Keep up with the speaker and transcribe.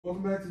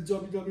Welcome back to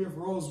WWF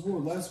Raw's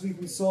War. Last week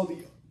we saw the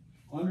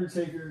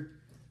Undertaker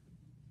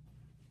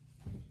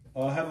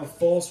have a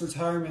false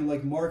retirement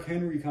like Mark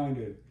Henry kind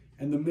of,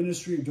 and the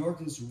Ministry of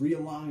Darkness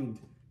realigned.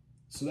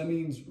 So that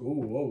means,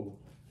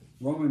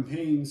 Roman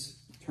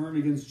Reigns turned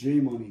against J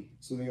Money.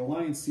 So the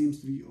alliance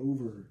seems to be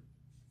over.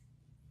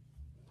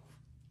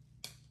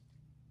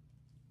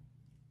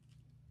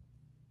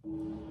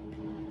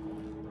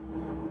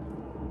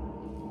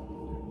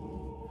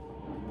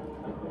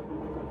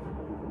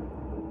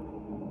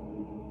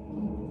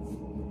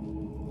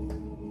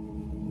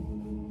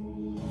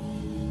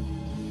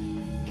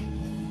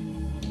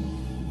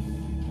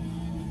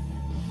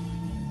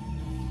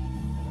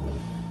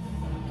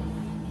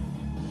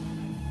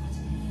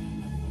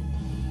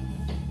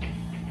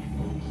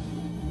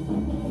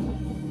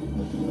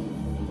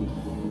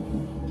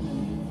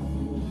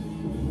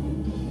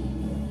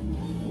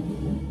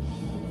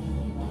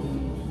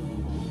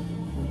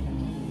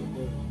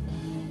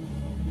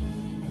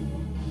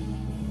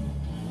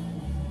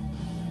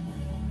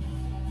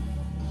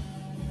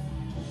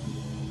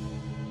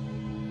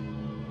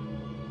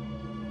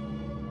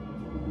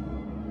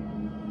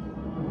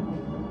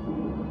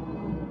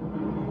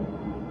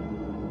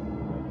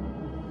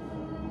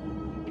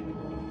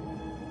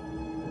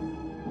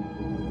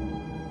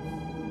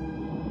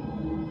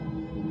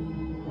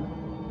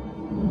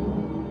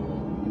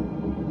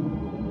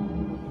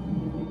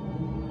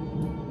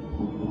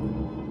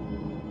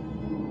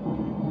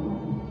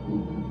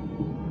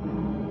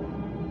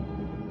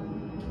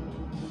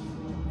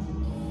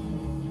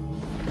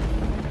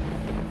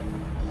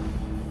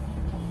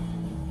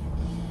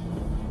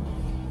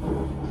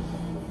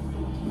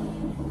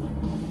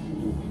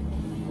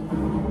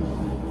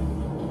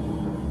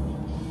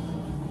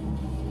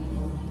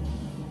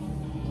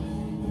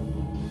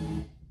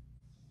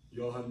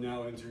 Y'all have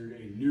now entered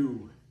a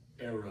new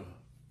era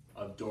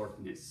of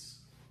darkness.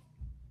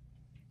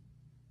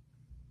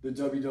 The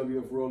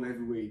WWF World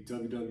Heavyweight,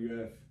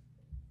 WWF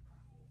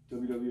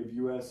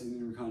U.S. and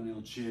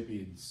Intercontinental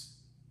Champions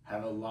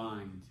have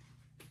aligned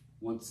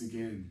once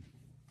again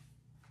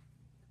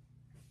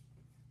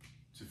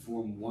to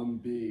form one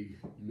big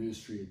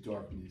Ministry of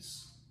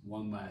Darkness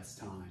one last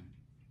time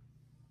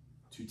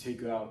to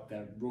take out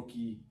that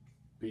rookie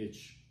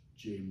bitch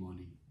J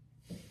Money.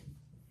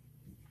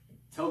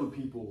 Tell the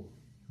people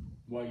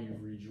why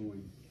you've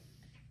rejoined.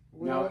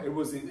 Well, now, it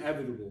was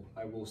inevitable,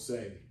 I will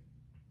say,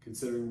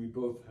 considering we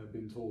both have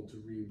been told to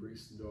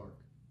re-embrace the dark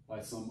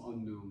by some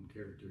unknown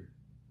character.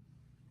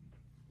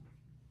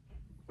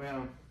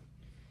 Well,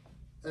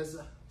 as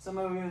some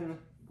of you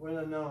would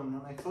have known,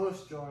 when I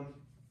first joined,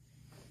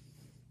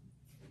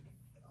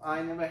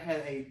 I never had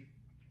a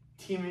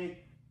teammate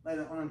like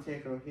the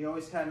Undertaker. He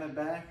always had my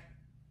back,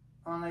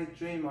 unlike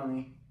J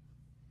Money.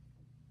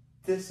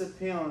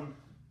 Disappearing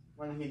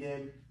when he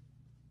did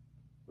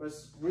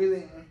was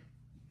really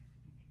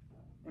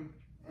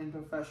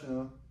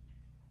unprofessional.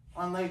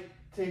 Unlike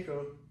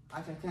Taker,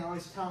 I can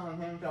always count on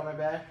him to have my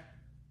back.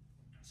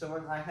 So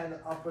when I had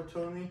the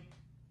opportunity,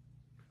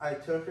 I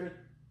took it,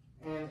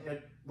 and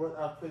it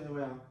worked out pretty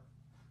well.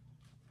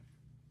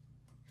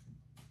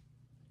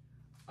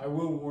 I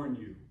will warn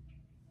you.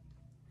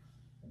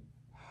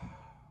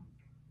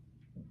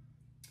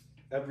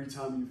 Every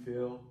time you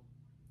fail,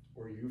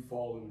 or you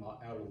fall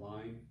out of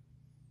line,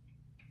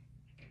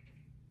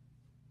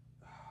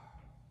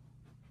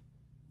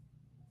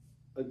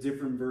 a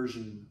different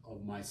version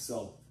of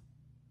myself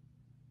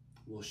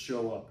will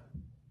show up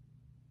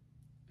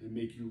and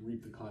make you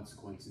reap the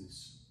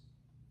consequences.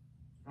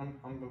 I'm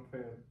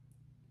prepared.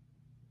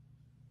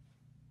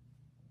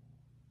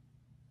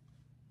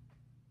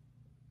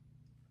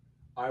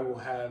 I will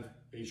have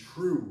a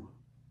true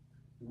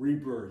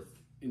rebirth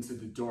into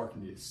the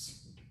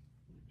darkness.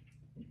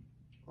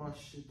 Oh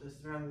shit, this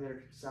is around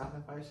their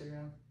sacrifice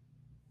again?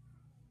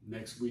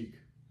 Next week.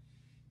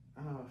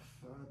 Oh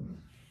fuck.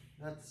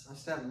 I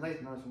started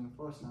late noise from the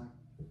first time.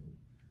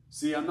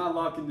 See, I'm not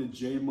locked into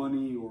J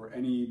Money or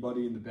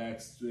anybody in the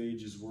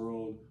backstage's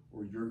world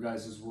or your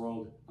guys'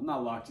 world. I'm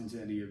not locked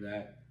into any of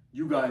that.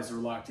 You guys are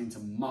locked into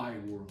my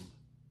world.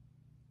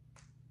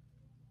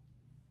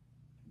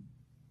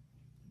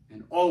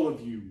 And all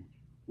of you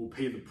will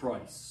pay the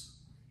price.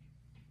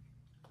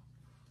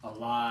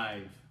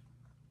 Alive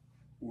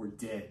or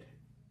dead.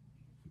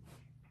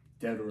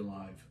 Dead or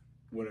alive.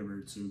 Whatever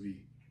it's to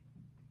be.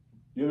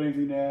 You have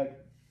anything to add?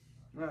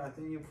 No, I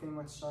think you pretty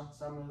much summed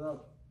it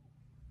up.